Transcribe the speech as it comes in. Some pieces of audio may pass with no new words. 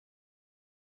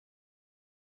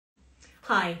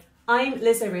Hi, I'm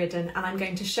Liz O'Riordan and I'm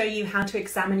going to show you how to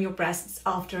examine your breasts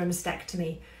after a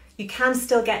mastectomy. You can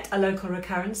still get a local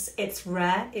recurrence. It's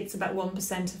rare, it's about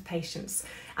 1% of patients.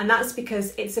 And that's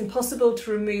because it's impossible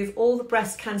to remove all the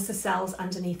breast cancer cells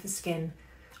underneath the skin.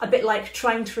 A bit like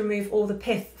trying to remove all the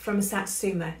pith from a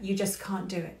satsuma, you just can't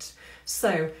do it.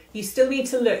 So you still need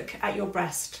to look at your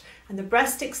breast, and the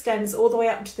breast extends all the way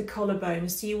up to the collarbone,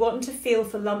 so you want to feel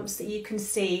for lumps that you can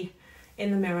see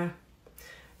in the mirror.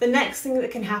 The next thing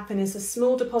that can happen is a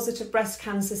small deposit of breast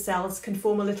cancer cells can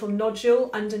form a little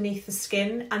nodule underneath the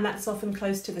skin, and that's often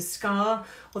close to the scar,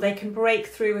 or they can break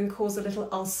through and cause a little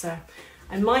ulcer.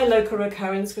 And my local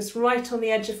recurrence was right on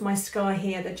the edge of my scar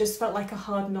here that just felt like a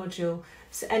hard nodule.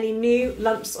 So any new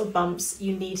lumps or bumps,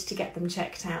 you need to get them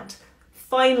checked out.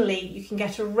 Finally, you can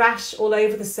get a rash all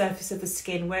over the surface of the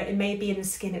skin where it may be in the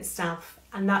skin itself,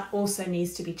 and that also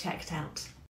needs to be checked out.